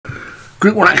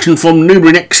Group 1 action from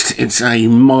Newbury next. It's a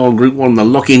mile Group 1, the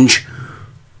Lockinge.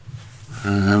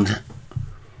 And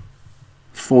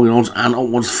 4-year-olds and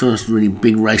upwards, first really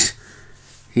big race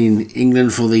in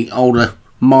England for the older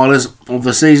milers of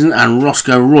the season. And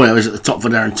Roscoe Royo is at the top for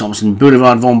Darren Thompson.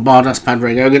 Boulevard von Bardas,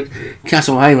 Padraig Hogan.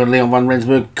 Castlehaven, Leon van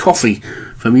Rensburg. Coffee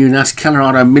from UNAS.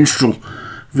 Colorado Minstrel,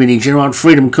 Vinnie Gerard.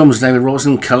 Freedom Comes, David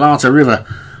Robertson. Kalata River,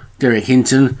 Derek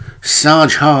Hinton.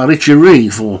 Sarge Ha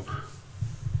Richery for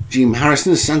Jim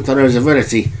Harrison. Santa Rosa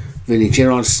Verity, Vinnie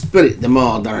Gerard. Spirit de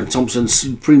Mar, Darren Thompson.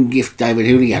 Supreme Gift, David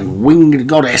Hooley. And Winged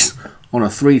Goddess on a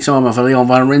 3-timer for Leon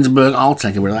van Rensburg. I'll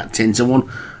take a bit of that 10-1.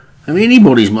 I mean,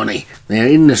 anybody's money. They're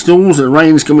in the stalls, the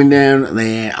rain's coming down,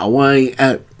 they're away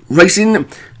out racing,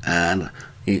 and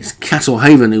it's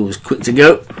Castlehaven who was quick to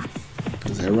go.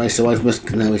 As they race away from us,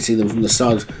 now we see them from the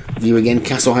side view again.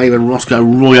 Castlehaven, Roscoe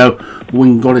Royo,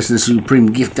 Winged Goddess and Supreme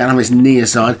Gift down on this near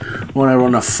side. Right over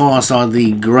on the far side,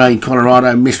 the grey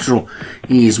Colorado Mistral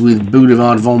is with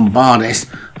Boulevard von Bardes,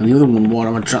 and the other one wide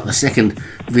on the track, the second,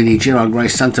 Vinnie Gerard Grey.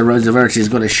 Santa Rosa Verity has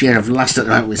got a share of last at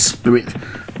the moment with Spirit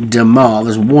de Mar.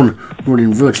 There's one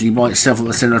running virtually by itself at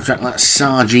the centre of the track, that's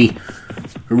Sargi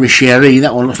Richery.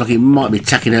 That one looks like it might be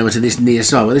tacking over to this near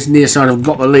side. But this near side have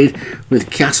got the lead with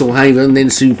Castlehaven,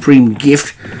 then Supreme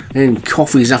Gift, then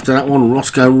Coffees after that one,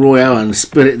 Roscoe Royo and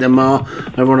Spirit de Mar.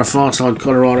 Over on the far side,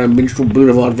 Colorado Minstrel,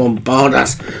 Boulevard von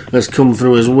Bardas has come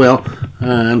through as well.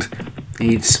 And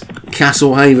it's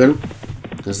Castlehaven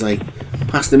as they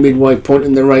pass the midway point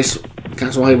in the race.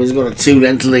 Castlehaven's got a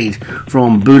 2-length lead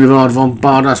from Boulevard von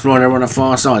Bardas right over on the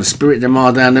far side. Spirit de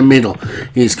Mar down the middle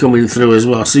is coming through as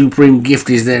well. Supreme Gift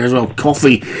is there as well.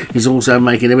 Coffee is also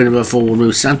making a bit of a forward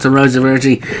move. Santa Rosa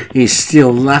Verity is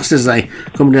still last as they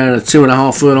come down to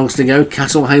 2.5 furlongs to go.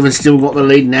 Castlehaven still got the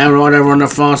lead now right over on the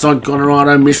far side.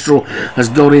 Colorado Mistral has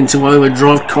got into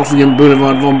overdrive. Coffee and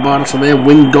Boulevard von Bardas are there.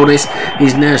 Winged Goddess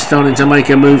is now starting to make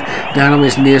a move down on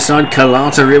this near side.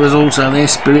 Kalata River's also there.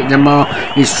 Spirit de Mar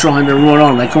is trying to run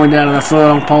on. They're coming down to the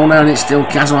furlong pole now, and it's still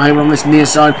Castlehaven on this near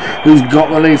side who's got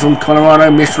the lead from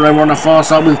Colorado Mistral over on the far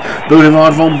side with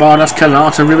Boulevard von Bardas.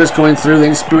 Kalata River's coming through,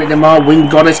 then Spirit de Mar. Winged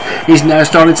Goddess is now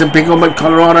starting to pick up, but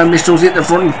Colorado Mistral's at the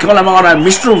front, and Colorado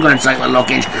Mistral's going to take the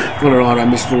Lockinge. Colorado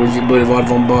Mistral is at Boulevard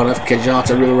von Bardas.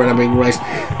 Kalata River had a big race,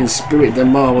 and Spirit de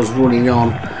Mar was running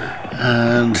on,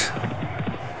 and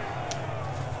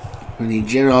Vinnie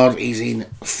Gerard is in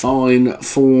fine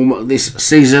form this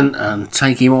season, and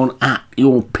take him on at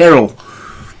your peril.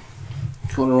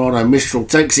 Colorado Mistral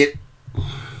takes it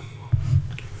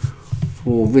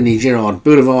for Vinnie Gerard.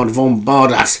 Boulevard von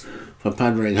Bardas for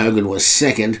Padraig Hogan was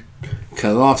second.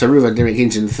 Kalata River, Derek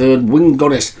Hinton third. Winged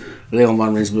Goddess, Leon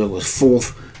van Rensburg was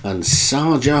fourth, and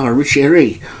Sarja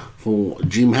Richery for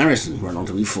Jim Harrison ran on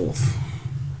to be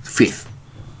fifth.